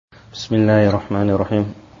بسم الله الرحمن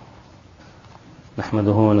الرحيم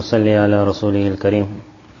نحمده ونصلي على رسوله الكريم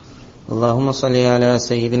اللهم صل على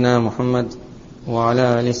سيدنا محمد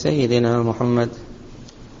وعلى آل سيدنا محمد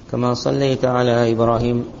كما صليت على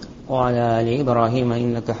إبراهيم وعلى آل إبراهيم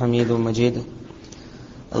إنك حميد مجيد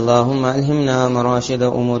اللهم ألهمنا مراشد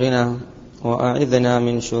أمورنا وأعذنا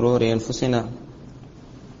من شرور أنفسنا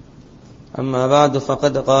أما بعد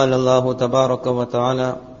فقد قال الله تبارك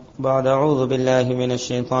وتعالى بعد أعوذ بالله من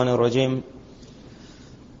الشيطان الرجيم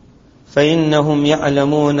فإنهم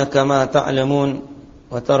يعلمون كما تعلمون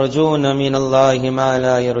وترجون من الله ما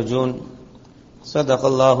لا يرجون صدق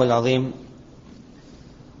الله العظيم.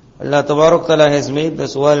 Allah Tabarak Ta'ala has made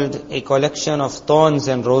this world a collection of thorns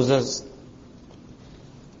and roses.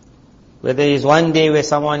 Where there is one day where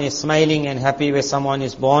someone is smiling and happy where someone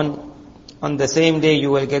is born, on the same day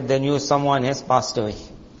you will get the news someone has passed away.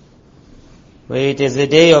 Where it is a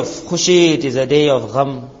day of khushi, it is a day of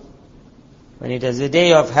gham. When it is a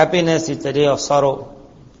day of happiness, it's a day of sorrow.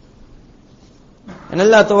 And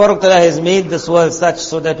Allah Tabarak Ta'ala has made this world such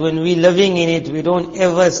so that when we living in it, we don't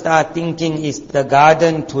ever start thinking it's the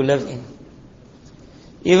garden to live in.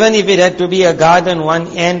 Even if it had to be a garden, one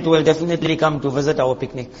ant will definitely come to visit our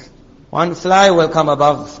picnic. One fly will come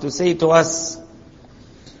above to say to us.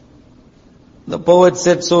 The poet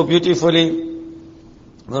said so beautifully,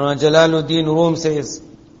 Jalaluddin Rum says,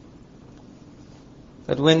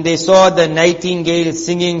 that when they saw the nightingale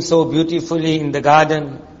singing so beautifully in the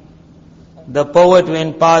garden, the poet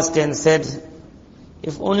went past and said,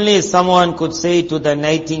 if only someone could say to the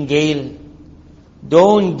nightingale,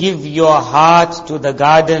 don't give your heart to the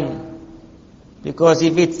garden, because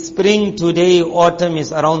if it's spring today, autumn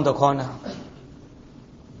is around the corner.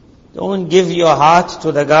 Don't give your heart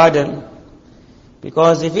to the garden,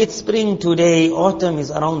 because if it's spring today, autumn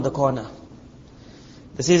is around the corner.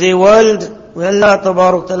 This is a world where Allah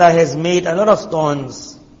Tabarak Ta'ala has made a lot of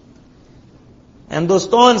thorns. And those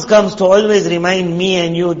thorns comes to always remind me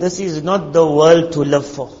and you, this is not the world to live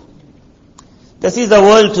for. This is the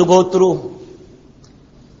world to go through.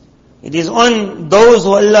 It is on those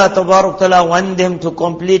who Allah Tabarak Ta'ala want them to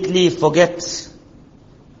completely forget.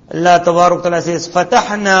 Allah Tabarak Ta'ala says,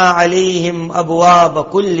 فَتَحْنَا عَلَيْهِمْ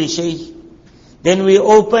أَبْوَابَ كُلِّ شَيْءٍ. Then we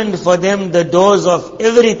opened for them the doors of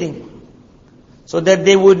everything, so that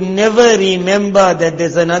they would never remember that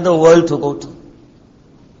there's another world to go to.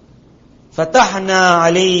 فَتَحْنَا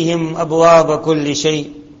عَلَيْهِمْ أَبْوَابَ كُلِّ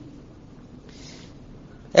شَيْءٍ.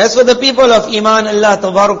 As for the people of Iman, Allah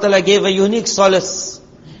Tabarak Ta'ala gave a unique solace,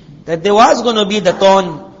 that there was going to be the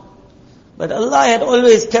thorn, but Allah had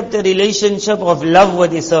always kept a relationship of love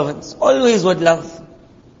with His servants, always with love.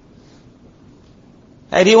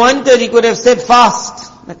 Had He wanted, He could have said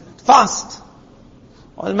fast. Fast.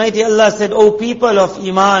 Almighty Allah said, O people of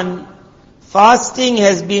Iman, fasting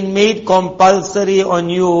has been made compulsory on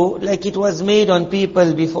you like it was made on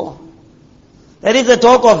people before. That is the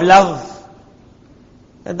talk of love.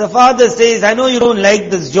 That the father says, I know you don't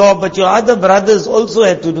like this job, but your other brothers also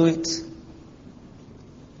had to do it.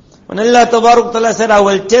 When Allah Tabarak Ta'ala said, I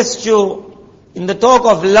will test you, in the talk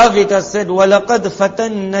of love it has said, وَلَقَدْ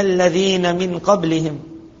فَتَنَّ الَّذِينَ مِنْ قَبْلِهِمْ.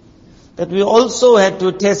 That we also had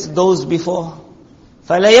to test those before.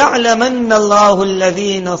 فَلَيَعْلَمَنَّ اللَّهُ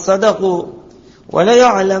الَّذِينَ صَدَقُوا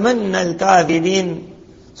وَلَيَعْلَمَنَّ الْكَاذِبِينَ.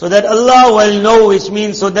 So that Allah will know, which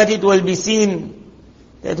means so that it will be seen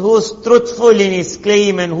that who's truthful in his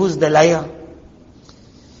claim and who's the liar.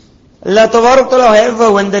 Allah Tabarak Ta'ala,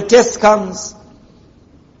 however, when the test comes,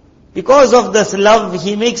 because of this love,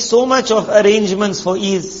 He makes so much of arrangements for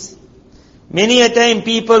ease. Many a time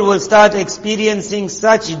people will start experiencing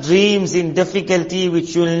such dreams in difficulty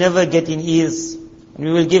which you'll never get in ease. And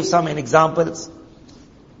we will give some examples.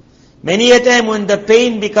 Many a time when the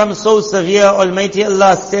pain becomes so severe, Almighty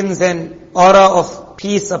Allah sends an aura of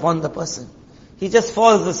peace upon the person. He just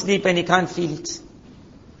falls asleep and he can't feel it.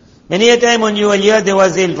 Many a time when you will hear there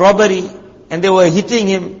was a robbery and they were hitting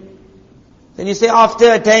him, then you say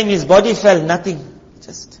after a time his body felt nothing.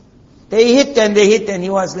 Just, they hit and he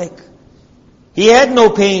was like, he had no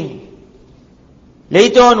pain.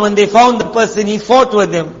 Later on when they found the person, he fought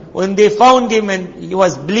with them. When they found him and he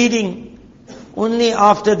was bleeding, only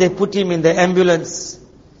after they put him in the ambulance,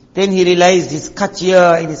 then he realized he's cut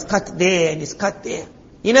here and he's cut there and he's cut there.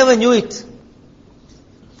 He never knew it.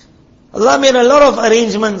 Allah made a lot of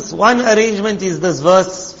arrangements. One arrangement is this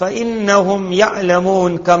verse, فَإِنَّهُمْ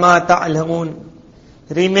يَعْلَمُونَ كَمَا تَعْلَمُونَ.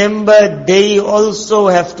 Remember, they also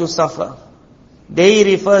have to suffer. They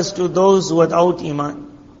refers to those without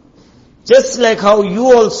Iman. Just like how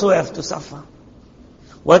you also have to suffer.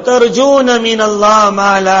 وَتَرْجُونَ مِنَ اللَّهِ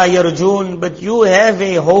مَا لَا يَرْجُونَ. But you have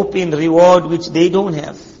a hope in reward which they don't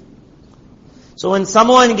have. So when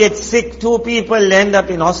someone gets sick, two people end up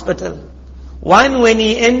in hospital. One, when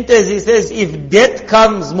he enters, he says, if death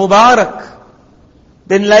comes, Mubarak,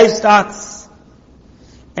 then life starts.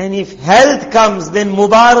 And if health comes, then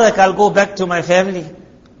Mubarak, I'll go back to my family.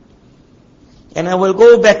 And I will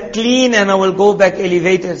go back clean and I will go back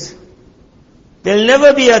elevated. There'll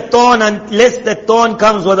never be a thorn unless the thorn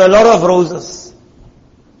comes with a lot of roses.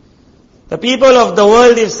 The people of the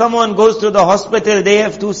world, if someone goes to the hospital, they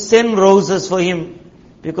have to send roses for him,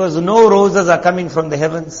 because no roses are coming from the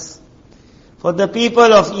heavens. For the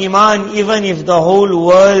people of Iman, even if the whole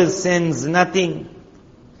world sends nothing,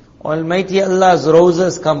 Almighty Allah's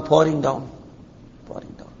roses come pouring down.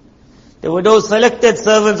 Pouring down. There were those selected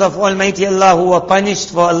servants of Almighty Allah who were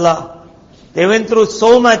punished for Allah. They went through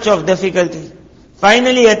so much of difficulty.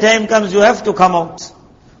 Finally a time comes, you have to come out.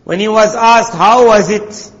 When he was asked, how was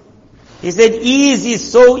it? He said, ease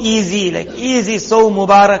is so easy, like ease is so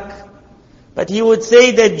Mubarak. But he would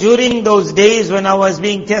say that during those days when I was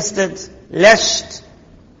being tested, lashed,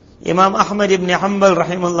 Imam Ahmad ibn Hanbal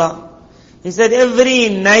rahimahullah, he said, every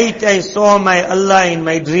night I saw my Allah in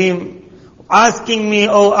my dream, asking me,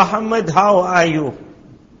 oh Ahmad, how are you?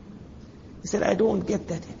 He said, I don't get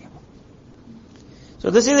that anymore.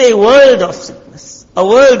 So this is a world of sickness, a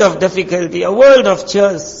world of difficulty, a world of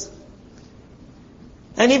tears.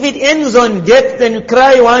 And if it ends on death, then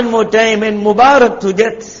cry one more time and Mubarak to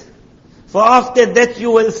death. For after that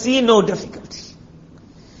you will see no difficulty.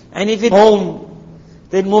 And if it's home,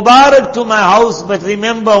 then Mubarak to my house, but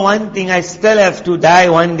remember one thing, I still have to die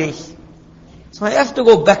one day. So I have to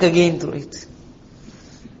go back again through it.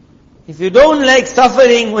 If you don't like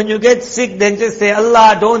suffering, when you get sick, then just say,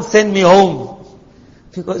 Allah, don't send me home.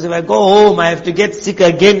 Because if I go home, I have to get sick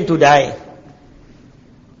again to die.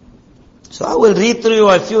 So I will read through you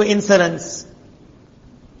a few incidents.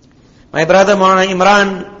 My brother Maulana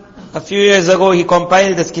Imran, a few years ago, he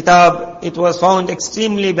compiled this kitab. It was found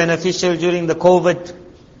extremely beneficial during the COVID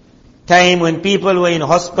time when people were in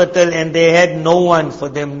hospital and they had no one for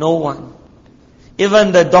them, no one.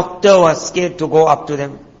 Even the doctor was scared to go up to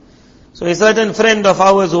them. So a certain friend of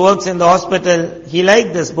ours who works in the hospital, he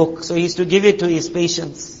liked this book, so he used to give it to his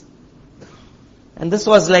patients. And this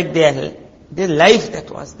was like their life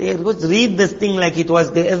that was. They would read this thing like it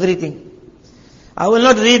was their everything. I will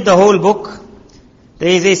not read the whole book. There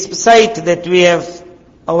is a site that we have,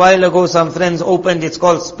 a while ago some friends opened, it's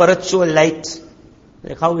called Spiritual Light.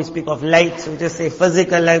 Like how we speak of light, so we just say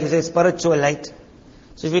physical light, we say spiritual light.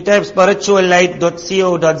 So if you type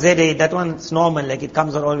spirituallight.co.za, that one's normal, like it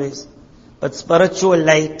comes out always. But spiritual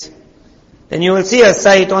light, then you will see a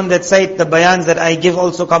site. On that site, the bayans that I give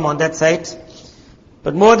also come on that site.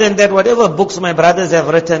 But more than that, whatever books my brothers have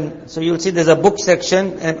written, so you'll see there's a book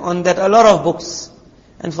section, and on that a lot of books.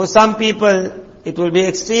 And for some people, it will be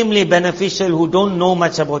extremely beneficial who don't know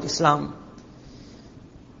much about Islam.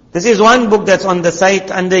 This is one book that's on the site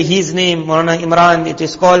under his name, Maulana Imran. It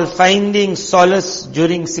is called Finding Solace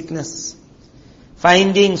During Sickness.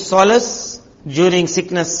 Finding Solace During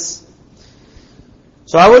Sickness.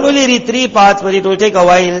 So I will only read 3 parts, but it will take a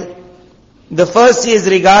while. The first is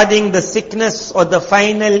regarding the sickness or the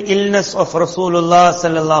final illness of Rasulullah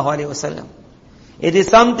sallallahu alaihi wasallam. It is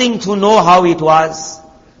something to know how it was,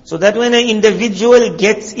 so that when an individual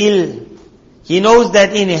gets ill, he knows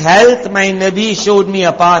that in health my Nabi showed me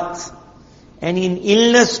a path, and in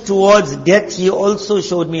illness towards death he also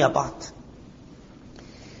showed me a path.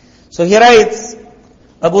 So he writes,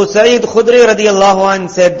 Abu Sa'id Khudri radiyallahu anh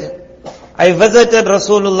said, I visited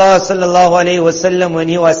Rasulullah sallallahu alayhi wasallam when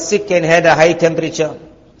he was sick and had a high temperature.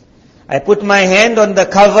 I put my hand on the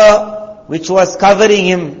cover which was covering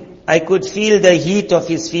him. I could feel the heat of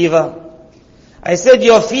his fever. I said,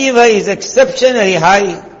 your fever is exceptionally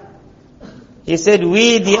high. He said,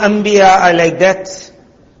 we the Anbiya are like that.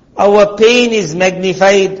 Our pain is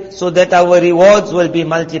magnified so that our rewards will be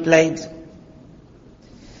multiplied.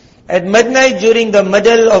 At midnight during the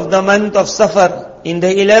middle of the month of Safar, in the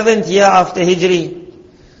 11th year after Hijri,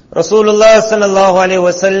 Rasulullah sallallahu alaihi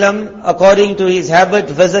wasallam, according to his habit,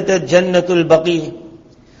 visited Jannatul Baqi.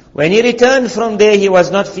 When he returned from there, he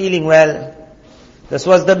was not feeling well. This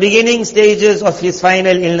was the beginning stages of his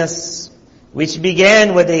final illness, which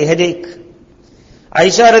began with a headache.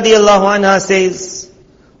 Aisha radiallahu anha says,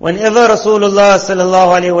 whenever Rasulullah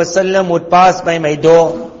sallallahu alaihi wasallam would pass by my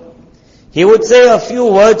door, he would say a few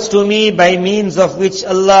words to me by means of which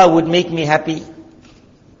Allah would make me happy,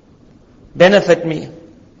 benefit me.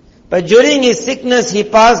 But during his sickness, he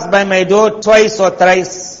passed by my door twice or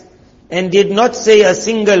thrice and did not say a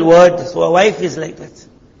single word. So a wife is like that.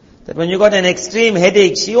 That when you got an extreme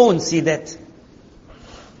headache, she won't see that.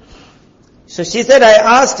 So she said, I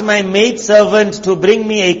asked my maid servant to bring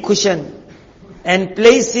me a cushion and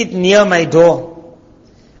place it near my door.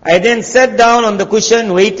 I then sat down on the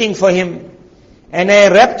cushion waiting for him, and I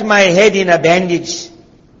wrapped my head in a bandage.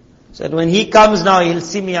 So that when he comes now, he'll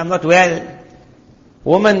see me, I'm not well.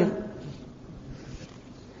 Woman.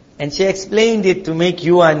 And she explained it to make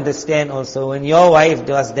you understand also. When your wife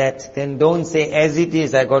does that, then don't say, as it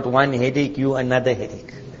is, I got one headache, you another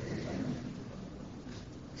headache.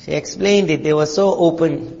 She explained it. They were so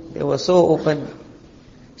open. They were so open.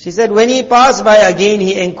 She said, when he passed by again,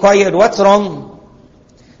 he inquired, what's wrong?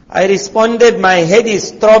 I responded, my head is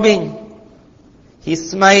throbbing. He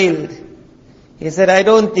smiled. He said, I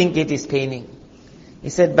don't think it is paining. He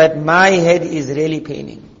said, but my head is really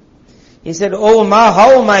paining. He said, oh ma,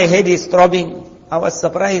 how my head is throbbing. I was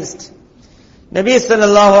surprised. Nabi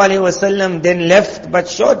sallallahu alayhi wasallam then left, but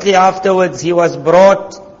shortly afterwards he was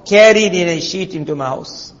brought, carried in a sheet into my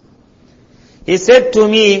house. He said to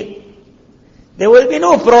me, there will be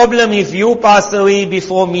no problem if you pass away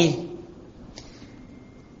before me.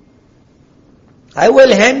 I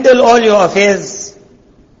will handle all your affairs.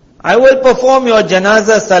 I will perform your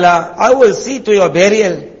janazah salah. I will see to your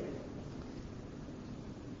burial.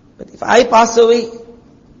 But if I pass away,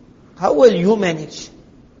 how will you manage?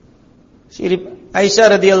 Aisha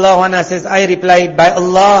radiallahu anha says, I replied, by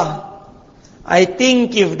Allah, I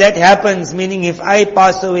think if that happens, meaning if I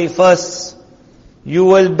pass away first, you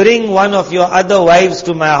will bring one of your other wives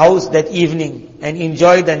to my house that evening and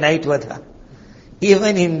enjoy the night with her.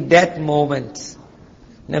 Even in that moment,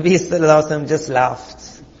 Nabi sallallahu alaihi wasallam just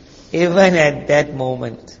laughed. Even at that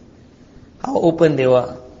moment, how open they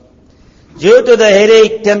were. Due to the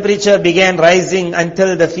headache, temperature began rising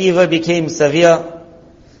until the fever became severe.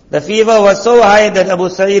 The fever was so high that Abu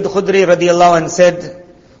Sa'id Khudri radiallahu anh said,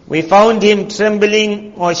 we found him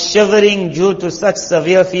trembling or shivering due to such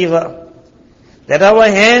severe fever, that our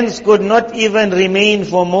hands could not even remain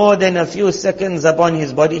for more than a few seconds upon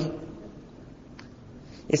his body.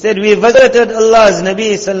 He said, we visited Allah's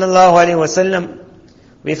Nabi sallallahu alaihi wasallam.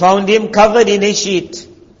 We found him covered in a sheet.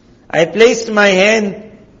 I placed my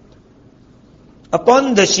hand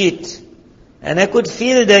upon the sheet, and I could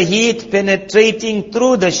feel the heat penetrating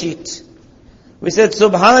through the sheet. We said,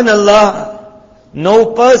 Subhanallah,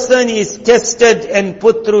 no person is tested and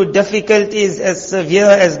put through difficulties as severe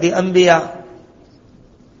as the Anbiya.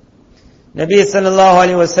 Nabi sallallahu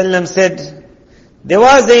alaihi wasallam said, there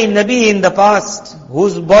was a Nabi in the past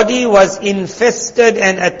whose body was infested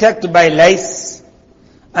and attacked by lice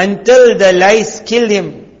until the lice killed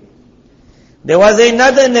him. There was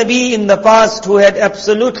another Nabi in the past who had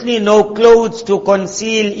absolutely no clothes to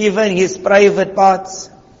conceal even his private parts,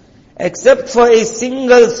 except for a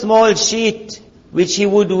single small sheet which he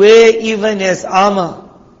would wear even as armor.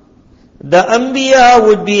 The Anbiya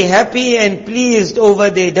would be happy and pleased over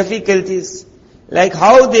their difficulties, like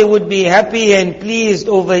how they would be happy and pleased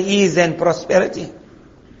over ease and prosperity.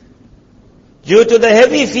 Due to the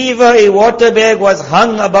heavy fever, a water bag was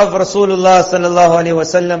hung above Rasulullah sallallahu alaihi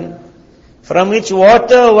wasallam, from which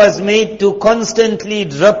water was made to constantly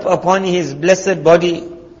drip upon his blessed body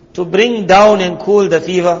to bring down and cool the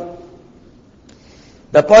fever.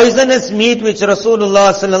 The poisonous meat which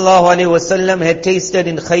Rasulullah sallallahu alaihi wasallam had tasted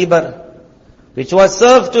in Khaybar, which was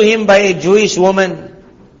served to him by a Jewish woman,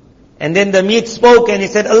 and then the meat spoke and he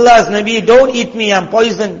said, Allah's Nabi, don't eat me, I'm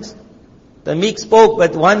poisoned. The meat spoke,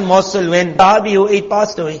 but one morsel when Sahabi who ate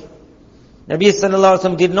passed away. Nabi sallallahu alaihi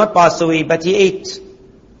wasallam did not pass away, but he ate.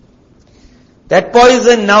 That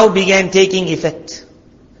poison now began taking effect.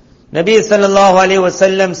 Nabi sallallahu alaihi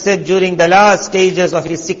wasallam said during the last stages of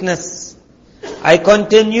his sickness, I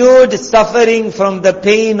continued suffering from the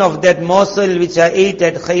pain of that morsel which I ate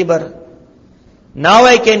at Khaybar. Now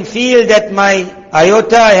I can feel that my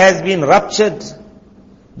aorta has been ruptured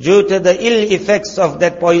due to the ill effects of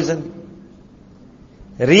that poison.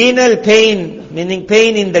 Renal pain, meaning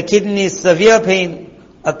pain in the kidneys, severe pain,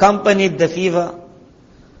 accompanied the fever.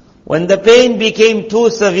 When the pain became too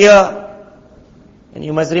severe, and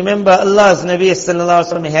you must remember Allah's Nabi sallallahu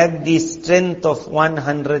alaihi wasallam had the strength of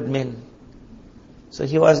 100 men. So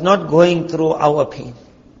he was not going through our pain.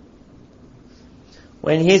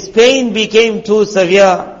 When his pain became too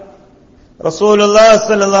severe, Rasulullah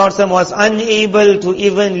sallallahu alaihi wasallam was unable to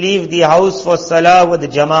even leave the house for salah with the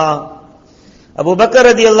jama'ah. Abu Bakr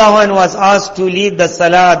radiallahu anhu was asked to lead the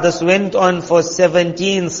salah. This went on for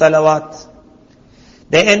 17 salawat.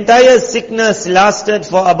 The entire sickness lasted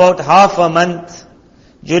for about half a month,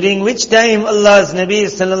 during which time Allah's Nabi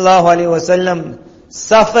sallallahu alaihi wasallam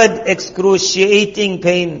suffered excruciating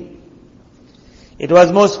pain. It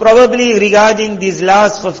was most probably regarding these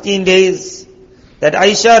last 15 days that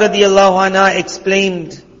Aisha radiallahu anha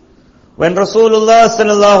explained, when Rasulullah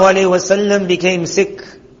sallallahu alaihi wasallam became sick,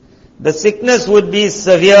 the sickness would be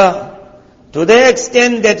severe, to the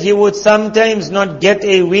extent that he would sometimes not get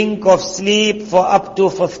a wink of sleep for up to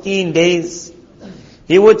 15 days.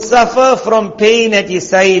 He would suffer from pain at his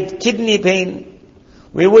side, kidney pain.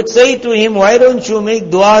 We would say to him, why don't you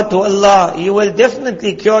make dua to Allah? He will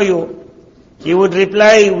definitely cure you. He would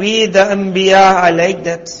reply, we the Anbiya are like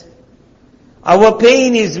that. Our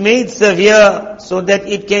pain is made severe so that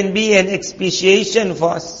it can be an expiation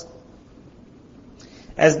for us.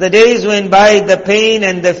 As the days went by, the pain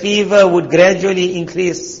and the fever would gradually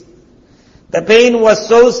increase. The pain was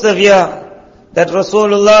so severe that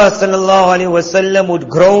Rasulullah sallallahu alaihi wasallam would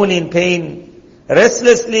groan in pain,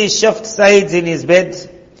 restlessly shift sides in his bed.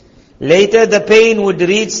 Later the pain would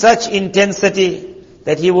reach such intensity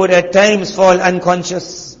that he would at times fall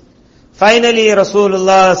unconscious. Finally,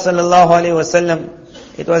 Rasulullah sallallahu alaihi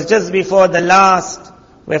wasallam, it was just before the last,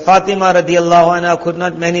 where Fatima radiallahu anha could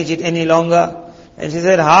not manage it any longer. And she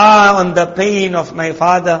said, on the pain of my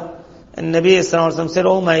father. And Nabi sallallahu alaihi wasallam said,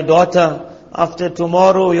 oh my daughter, after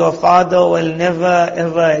tomorrow your father will never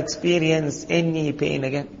ever experience any pain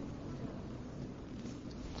again.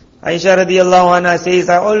 Aisha radiallahu anha says,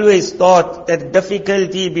 I always thought that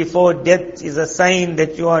difficulty before death is a sign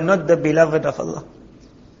that you are not the beloved of Allah.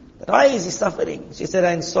 Why is he suffering? She said,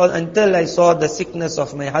 until I saw the sickness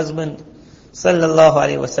of my husband, sallallahu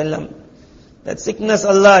alaihi wasallam. That sickness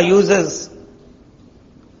Allah uses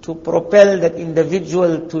to propel that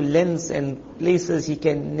individual to lengths and places he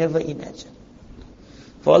can never imagine.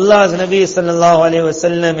 For Allah's Nabi sallallahu alaihi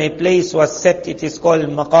wasallam, a place was set, it is called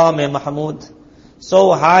Maqam Mahmud.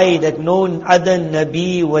 So high that no other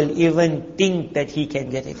Nabi will even think that he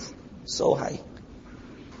can get it. So high.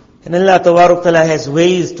 And Allah Tabaraka Ta'ala has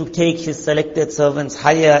ways to take His selected servants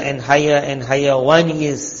higher and higher and higher. One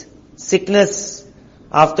is sickness,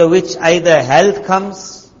 after which either health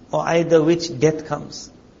comes or either which death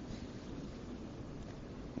comes.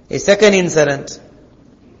 A second incident.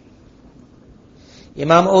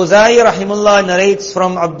 Imam Awza'i rahimullah narrates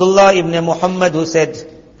from Abdullah ibn Muhammad, who said,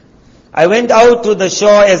 I went out to the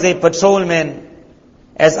shore as a patrolman,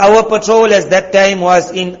 as our patrol at that time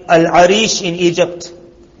was in Al-Arish in Egypt.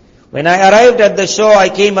 When I arrived at the shore, I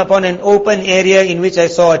came upon an open area in which I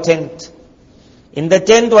saw a tent. In the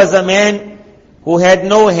tent was a man who had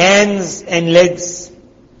no hands and legs.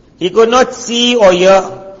 He could not see or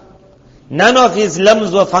hear. None of his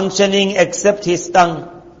limbs were functioning except his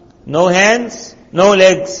tongue. No hands, no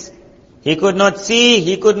legs. He could not see,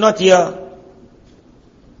 he could not hear.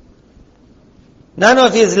 None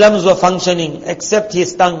of his limbs were functioning except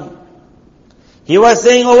his tongue. He was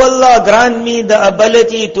saying, oh Allah, grant me the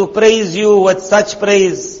ability to praise you with such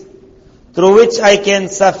praise, through which I can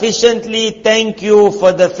sufficiently thank you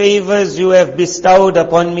for the favors you have bestowed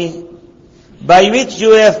upon me, by which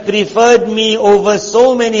you have preferred me over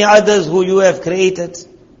so many others who you have created.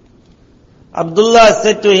 Abdullah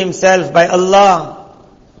said to himself, by Allah,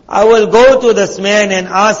 I will go to this man and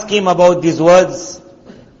ask him about these words.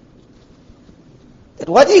 That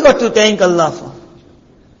what he got to thank Allah for?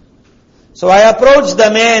 So I approached the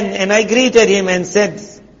man and I greeted him and said,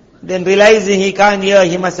 then realizing he can't hear,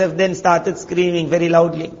 he must have then started screaming very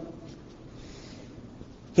loudly.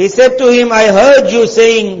 He said to him, I heard you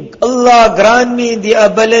saying, Allah grant me the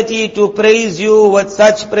ability to praise you with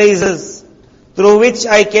such praises, through which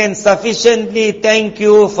I can sufficiently thank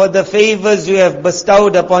you for the favors you have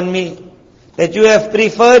bestowed upon me, that you have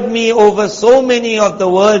preferred me over so many of the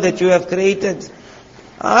world that you have created.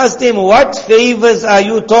 I asked him, what favors are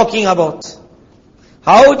you talking about?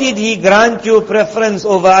 How did He grant you preference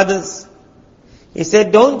over others? He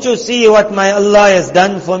said, don't you see what my Allah has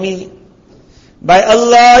done for me? By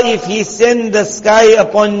Allah, if He sent the sky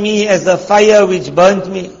upon me as a fire which burnt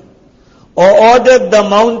me, or ordered the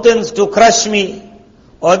mountains to crush me,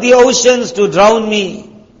 or the oceans to drown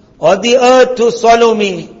me, or the earth to swallow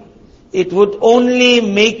me, it would only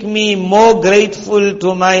make me more grateful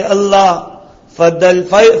to my Allah, for the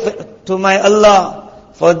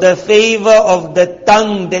favor of the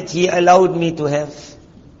tongue that He allowed me to have.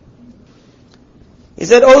 He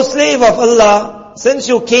said, O slave of Allah, since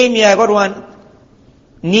you came here, I got one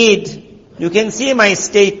need. You can see my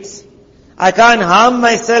state. I can't harm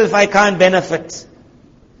myself, I can't benefit.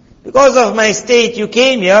 Because of my state, you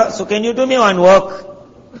came here, so can you do me one work?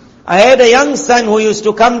 I had a young son who used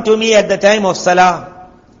to come to me at the time of Salah.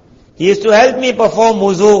 He used to help me perform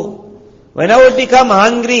wuzu. When I would become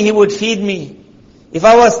hungry, he would feed me. If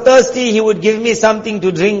I was thirsty, he would give me something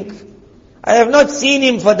to drink. I have not seen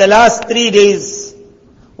him for the last 3 days.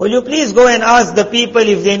 will you please go and ask the people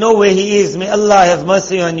if they know where he is? May Allah have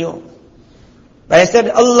mercy on you. But I said,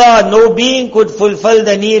 Allah, no being could fulfill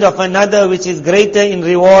the need of another which is greater in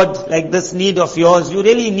reward like this need of yours. You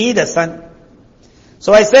really need a son.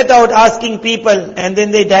 So I set out asking people, and then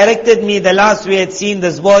they directed me. The last we had seen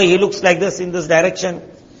this boy, he looks like this in this direction.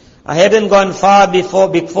 I hadn't gone far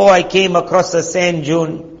before I came across a sand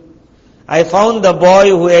dune. I found the boy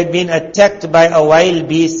who had been attacked by a wild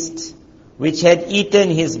beast which had eaten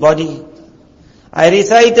his body. I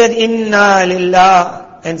recited Inna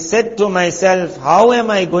Lillah and said to myself, how am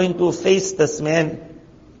I going to face this man?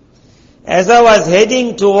 As I was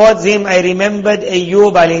heading towards him, I remembered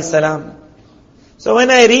Ayyub alayhi salam. So when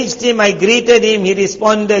I reached him, I greeted him, he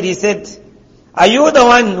responded, he said, are you the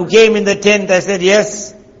one who came in the tent? I said,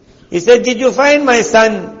 yes. He said, did you find my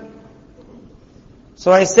son?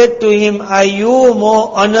 So I said to him, are you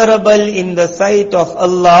more honorable in the sight of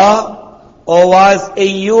Allah, or was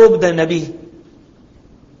Ayyub the Nabi?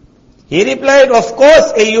 He replied, of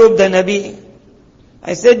course Ayyub the Nabi.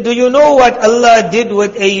 I said, do you know what Allah did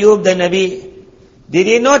with Ayyub the Nabi? Did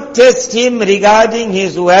He not test him regarding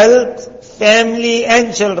his wealth, family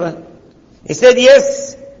and children? He said,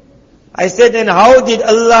 yes. I said, and how did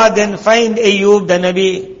Allah then find Ayyub the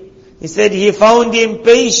Nabi? He said, He found him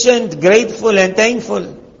patient, grateful and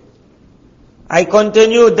thankful. I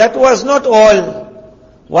continued, that was not all.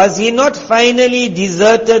 Was he not finally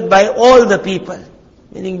deserted by all the people?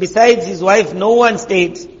 Meaning besides his wife, no one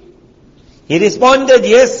stayed. He responded,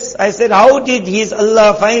 yes. I said, how did his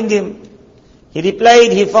Allah find him? He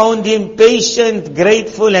replied, He found him patient,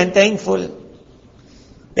 grateful and thankful.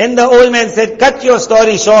 Then the old man said, cut your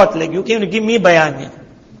story short, like you came to give me bayan here.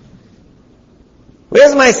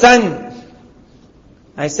 Where's my son?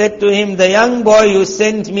 I said to him, the young boy you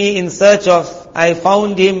sent me in search of, I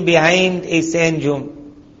found him behind a sand dune.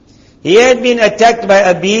 He had been attacked by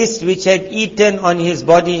a beast which had eaten on his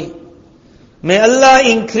body. May Allah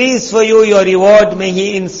increase for you your reward. May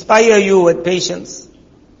He inspire you with patience.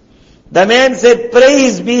 The man said,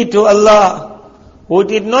 praise be to Allah, who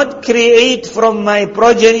did not create from my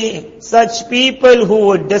progeny such people who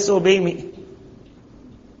would disobey me,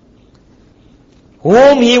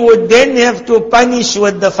 whom He would then have to punish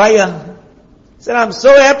with the fire. He said, I'm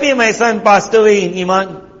so happy my son passed away in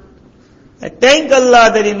Iman. I thank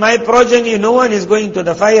Allah that in my progeny no one is going to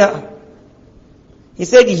the fire. He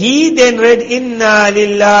said, he then read, Inna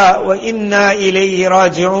Lillah wa Inna Ilayhi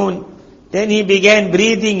Raji'un. Then he began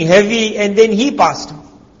breathing heavy and then he passed.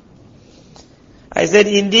 I said,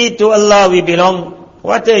 indeed to Allah we belong.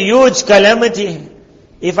 What a huge calamity.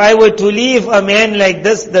 If I were to leave a man like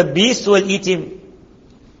this, the beast will eat him.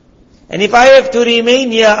 And if I have to remain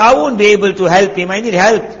here, I won't be able to help him. I need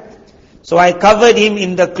help. So I covered him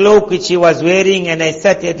in the cloak which he was wearing and I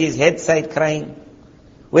sat at his headside crying,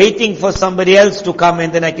 waiting for somebody else to come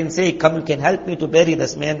and then I can say, come, you can help me to bury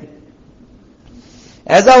this man.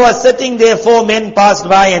 As I was sitting there, 4 men passed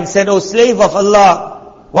by and said, O slave of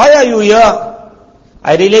Allah, why are you here?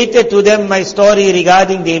 I related to them my story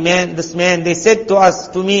regarding this man. They said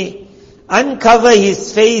to me, uncover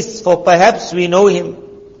his face for perhaps we know him.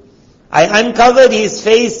 I uncovered his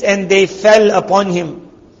face and they fell upon him,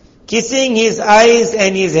 kissing his eyes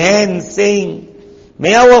and his hands, saying,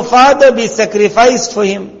 may our father be sacrificed for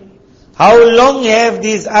him. How long have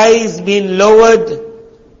these eyes been lowered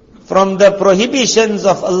from the prohibitions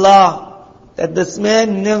of Allah, that this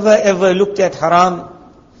man never ever looked at haram?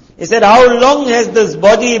 He said, how long has this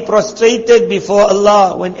body prostrated before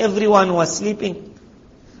Allah when everyone was sleeping?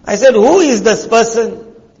 I said, who is this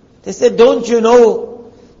person? They said, don't you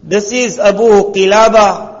know? This is Abu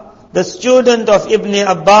Qilaba, the student of Ibn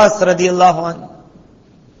Abbas radiallahu anhu.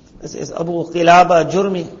 This is Abu Qilaba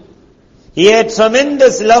Jurmi. He had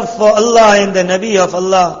tremendous love for Allah and the Nabi of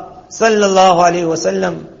Allah sallallahu alayhi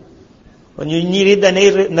wasallam. When you read the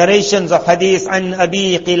narrations of hadith, an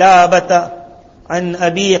Abi Qilabata,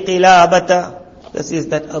 this is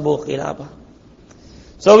that Abu Qilaba.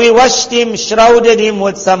 So we washed him, shrouded him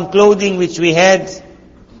with some clothing which we had,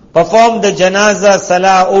 performed the janazah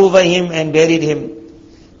salah over him and buried him.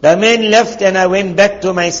 The men left and I went back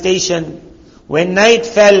to my station. When night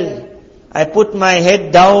fell, I put my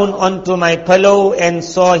head down onto my pillow and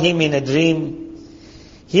saw him in a dream.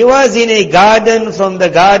 He was in a garden from the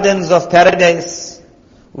gardens of paradise,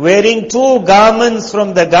 wearing 2 garments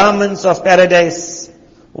from the garments of paradise,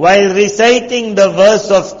 while reciting the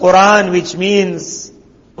verse of Quran which means,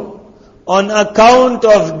 on account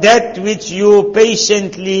of that which you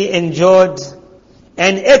patiently endured,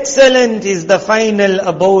 and excellent is the final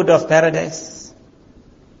abode of paradise.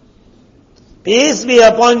 Peace be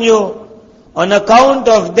upon you. on account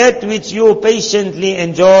of that which you patiently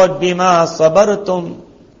endured, bima sabartum,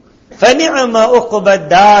 فَنِعْمَ أُقْبَ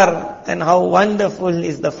الدَّارِ, and how wonderful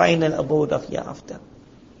is the final abode of hereafter.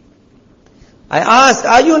 I asked,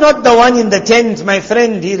 are you not the one in the tent, my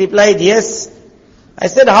friend? He replied, yes. I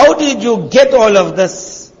said, how did you get all of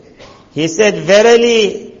this? He said,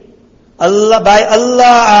 verily, by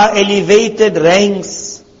Allah are elevated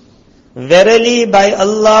ranks. Verily, by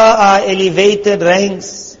Allah are elevated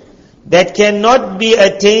ranks that cannot be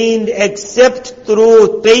attained except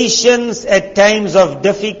through patience at times of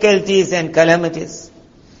difficulties and calamities,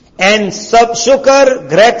 and shukr,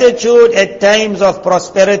 gratitude at times of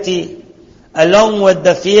prosperity, along with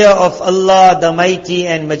the fear of Allah the Mighty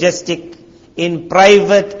and Majestic, in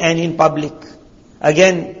private and in public.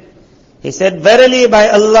 Again, he said, verily by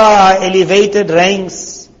Allah are elevated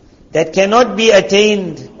ranks that cannot be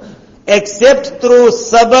attained except through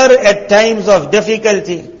sabr at times of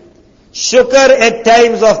difficulty, shukr at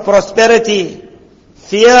times of prosperity,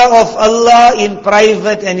 fear of Allah in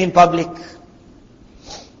private and in public.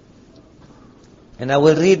 And I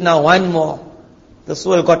will read now one more. This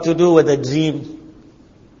all got to do with a dream.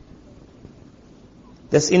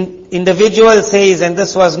 This individual says, and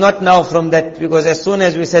this was not now from that, because as soon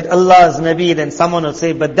as we said Allah's Nabi, then someone will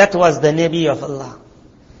say, but that was the Nabi of Allah.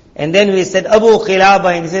 And then we said Abu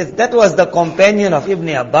Khilaba, and he says, that was the companion of Ibn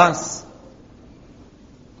Abbas.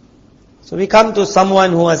 So we come to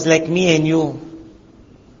someone who was like me and you.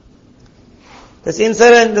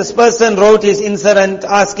 This person wrote his incident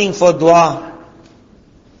asking for dua.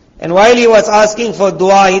 And while he was asking for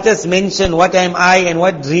dua, he just mentioned what am I and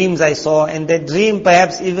what dreams I saw. And that dream,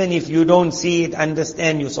 perhaps even if you don't see it,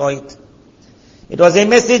 understand you saw it. It was a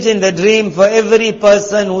message in the dream for every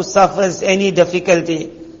person who suffers any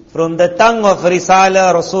difficulty, from the tongue of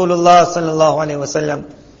Risala, Rasulullah sallallahu alaihi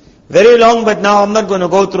wasallam. Very long, but now I'm not going to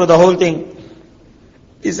go through the whole thing.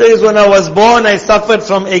 He says, when I was born, I suffered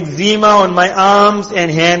from eczema on my arms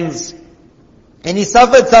and hands. And he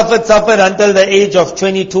suffered until the age of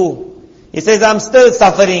 22. He says, I'm still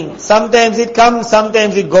suffering. Sometimes it comes,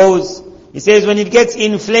 sometimes it goes. He says, when it gets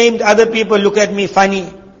inflamed, other people look at me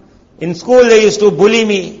funny. In school they used to bully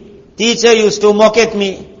me. Teacher used to mock at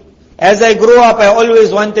me. As I grew up, I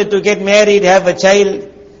always wanted to get married, have a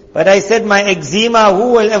child. But I said, my eczema,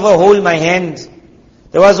 who will ever hold my hand?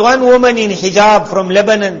 There was one woman in hijab from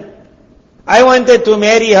Lebanon. I wanted to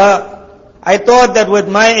marry her. I thought that with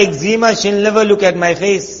my eczema, she'll never look at my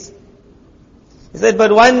face. He said,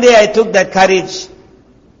 but one day I took that courage.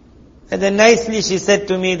 And then nicely she said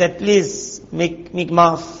to me that, please, make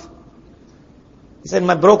maaf. He said,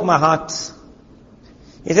 broke my heart.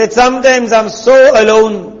 He said, sometimes I'm so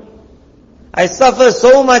alone. I suffer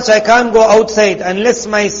so much I can't go outside unless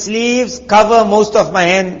my sleeves cover most of my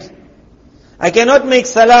hand. I cannot make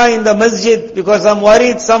salah in the masjid because I'm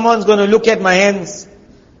worried someone's going to look at my hands.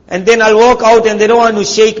 And then I'll walk out and they don't want to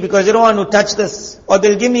shake because they don't want to touch this. Or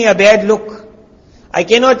they'll give me a bad look. I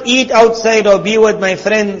cannot eat outside or be with my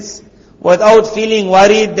friends without feeling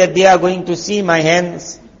worried that they are going to see my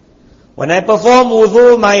hands. When I perform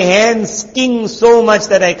wudu, my hands sting so much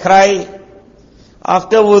that I cry.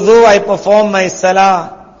 After wudu, I perform my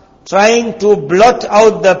salah, trying to blot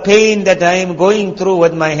out the pain that I am going through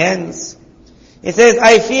with my hands. He says,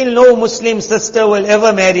 I feel no Muslim sister will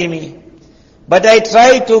ever marry me. But I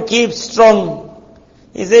try to keep strong.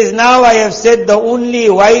 He says, now I have said the only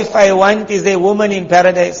wife I want is a woman in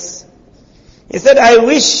paradise. He said, I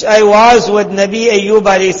wish I was with Nabi Ayyub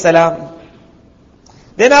alayhi salam.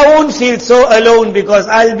 Then I won't feel so alone because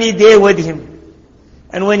I'll be there with him.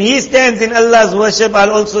 And when he stands in Allah's worship,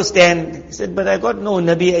 I'll also stand. He said, but I got no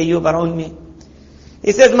Nabi Ayyub around me.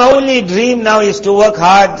 He says, my only dream now is to work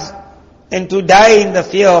hard and to die in the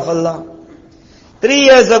fear of Allah. 3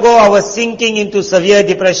 years ago, I was sinking into severe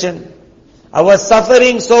depression. I was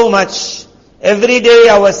suffering so much. Every day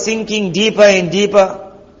I was sinking deeper and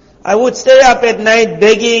deeper. I would stay up at night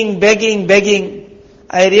begging.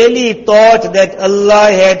 I really thought that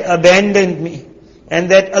Allah had abandoned me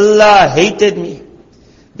and that Allah hated me.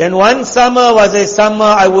 Then one summer was a summer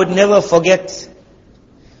I would never forget.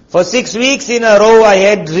 For 6 weeks in a row, I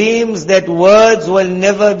had dreams that words will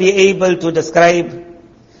never be able to describe.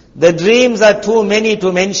 The dreams are too many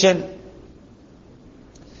to mention.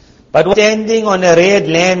 But standing on a red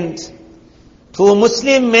land, 2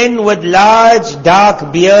 Muslim men with large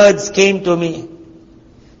dark beards came to me.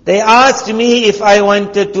 They asked me if I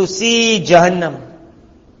wanted to see Jahannam.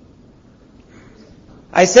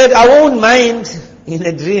 I said, I won't mind. In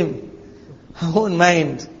a dream, I won't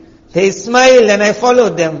mind. They smiled and I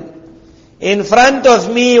followed them. In front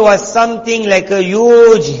of me was something like a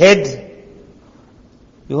huge head.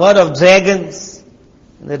 You heard of dragons?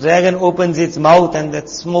 The dragon opens its mouth and that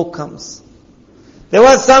smoke comes. There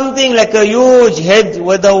was something like a huge head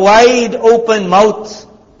with a wide open mouth.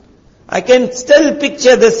 I can still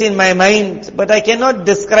picture this in my mind, but I cannot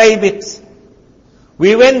describe it.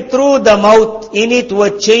 We went through the mouth. In it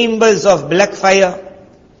were chambers of black fire.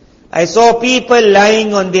 I saw people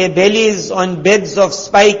lying on their bellies on beds of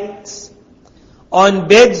spikes. On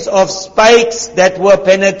beds of spikes that were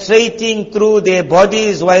penetrating through their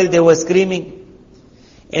bodies while they were screaming.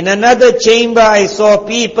 In another chamber I saw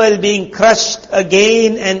people being crushed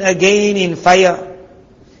again and again in fire.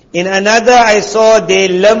 In another I saw their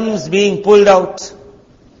limbs being pulled out.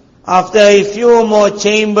 After a few more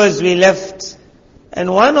chambers we left.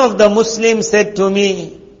 And one of the Muslims said to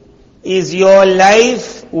me, "Is your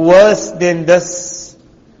life worse than this?"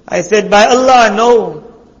 I said, "By Allah, no."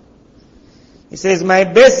 He says, "My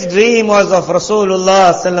best dream was of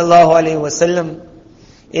Rasulullah sallallahu alaihi wasallam.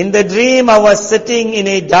 In the dream I was sitting in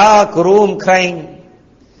a dark room crying.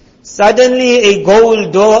 Suddenly a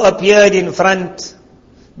gold door appeared in front.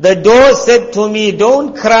 The door said to me,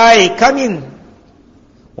 'Don't cry, come in.'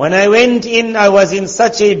 When I went in, I was in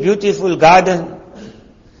such a beautiful garden.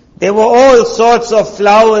 There were all sorts of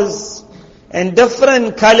flowers and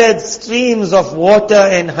different colored streams of water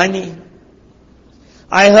and honey.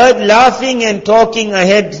 I heard laughing and talking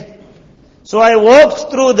ahead. So I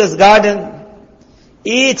walked through this garden.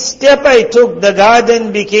 Each step I took, the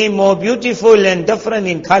garden became more beautiful and different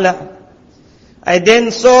in color. I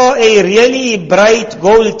then saw a really bright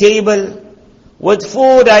gold table with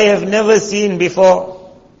food I have never seen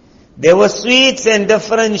before. There were sweets and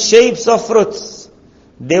different shapes of fruits.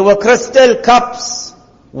 There were crystal cups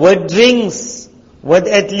with drinks with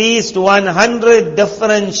at least 100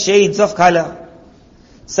 different shades of color.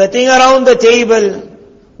 Sitting around the table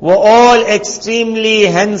were all extremely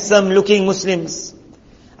handsome looking Muslims.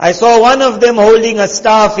 I saw one of them holding a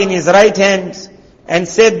staff in his right hand and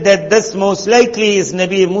said that this most likely is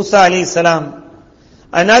Nabi Musa alayhi salam.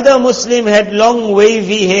 Another Muslim had long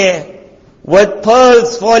wavy hair with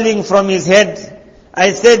pearls falling from his head.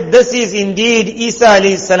 I said, this is indeed Isa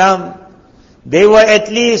alayhi salam. There were at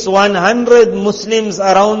least 100 Muslims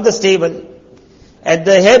around this table. At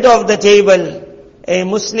the head of the table, a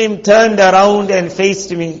Muslim turned around and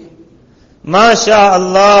faced me.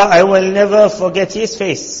 MashaAllah, I will never forget his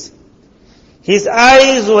face. His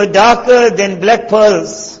eyes were darker than black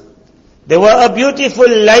pearls. There were a beautiful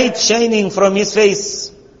light shining from his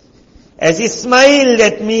face. As he smiled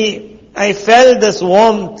at me, I felt this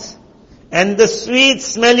warmth and the sweet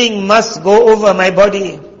smelling musk go over my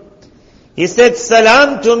body. He said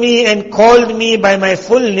salam to me and called me by my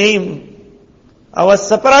full name. I was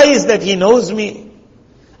surprised that he knows me.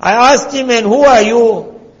 I asked him, and who are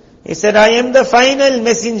you? He said, I am the final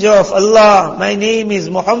messenger of Allah. My name is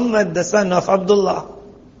Muhammad, the son of Abdullah.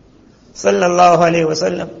 Sallallahu alayhi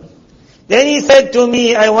wasallam. Then he said to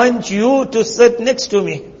me, I want you to sit next to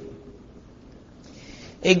me.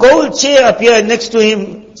 A gold chair appeared next to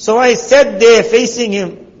him, so I sat there facing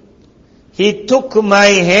him. He took my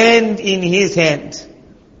hand in his hand,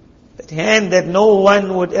 that hand that no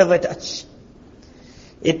one would ever touch.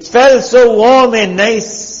 It felt so warm and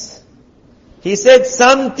nice. He said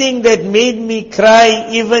something that made me cry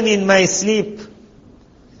even in my sleep.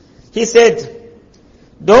 He said,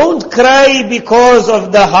 don't cry because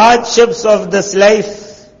of the hardships of this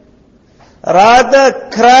life.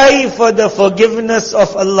 Rather cry for the forgiveness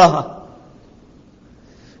of Allah.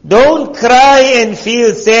 Don't cry and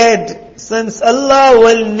feel sad, since Allah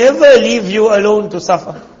will never leave you alone to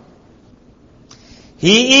suffer.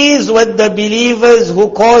 He is with the believers who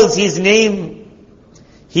calls His name.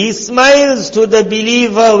 He smiles to the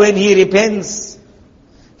believer when he repents.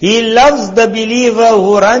 He loves the believer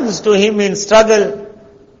who runs to Him in struggle.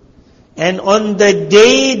 And on the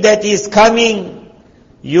day that is coming,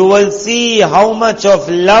 you will see how much of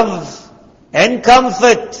love and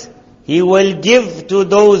comfort He will give to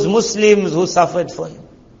those Muslims who suffered for Him.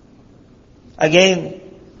 Again,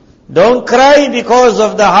 don't cry because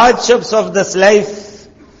of the hardships of this life.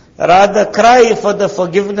 Rather cry for the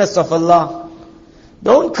forgiveness of Allah.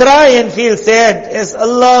 Don't cry and feel sad, as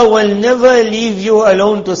Allah will never leave you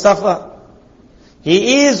alone to suffer.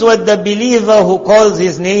 He is with the believer who calls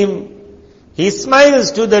His name. He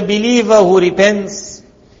smiles to the believer who repents.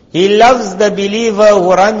 He loves the believer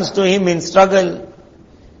who runs to Him in struggle.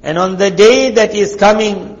 And on the day that is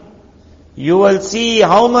coming, you will see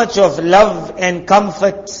how much of love and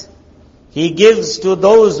comfort He gives to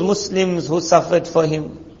those Muslims who suffered for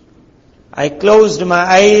Him. I closed my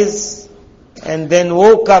eyes and then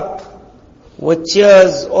woke up with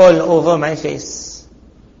tears all over my face.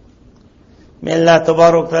 May Allah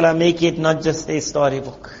Tabarak Ta'ala make it not just a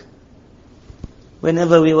storybook.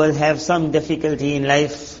 Whenever we will have some difficulty in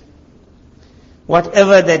life,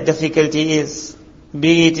 whatever that difficulty is,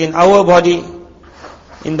 be it in our body,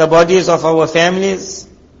 in the bodies of our families,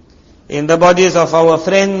 in the bodies of our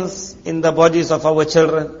friends, in the bodies of our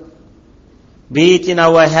children, be it in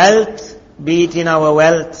our health, be it in our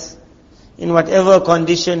wealth, in whatever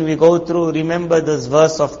condition we go through, remember this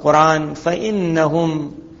verse of Quran,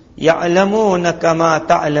 فَإِنَّهُمْ يَعْلَمُونَ كَمَا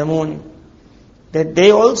تَعْلَمُونَ, that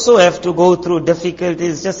they also have to go through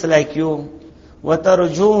difficulties just like you.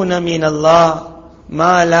 وَتَرْجُونَ مِنَ اللَّهِ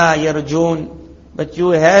مَا لَا يَرْجُونَ, but you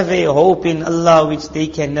have a hope in Allah which they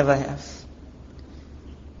can never have.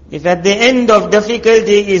 If at the end of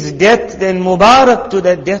difficulty is death, then mubarak to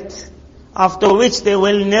that death, after which there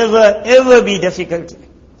will never ever be difficulty.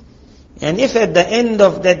 And if at the end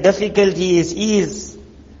of that difficulty is ease,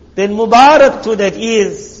 then mubarak to that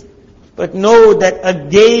ease. But know that a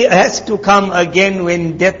day has to come again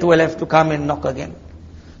when death will have to come and knock again.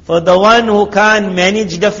 For the one who can't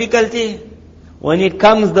manage difficulty, when it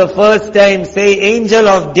comes the first time, say, angel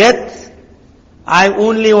of death, I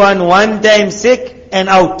only want one time sick and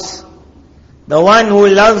out. The one who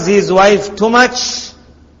loves his wife too much,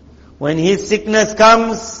 when his sickness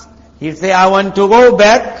comes, he'll say, I want to go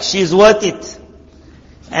back, she's worth it.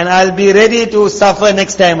 And I'll be ready to suffer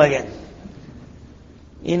next time again.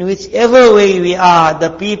 In whichever way we are, the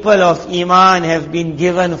people of Iman have been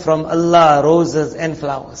given from Allah roses and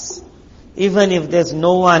flowers. Even if there's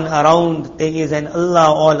no one around, there is an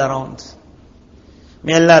Allah all around.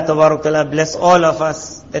 May Allah Tabarak Ta'ala bless all of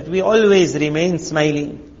us, that we always remain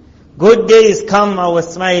smiling. Good days come, our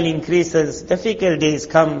smile increases. Difficult days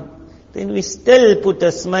come, then we still put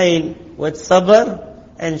a smile with sabr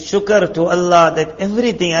and shukr to Allah that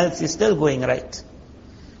everything else is still going right.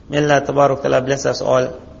 May Allah Tabarak Ta'ala bless us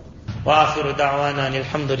all. Wa akhiru da'wana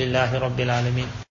alhamdulillahi rabbil alameen.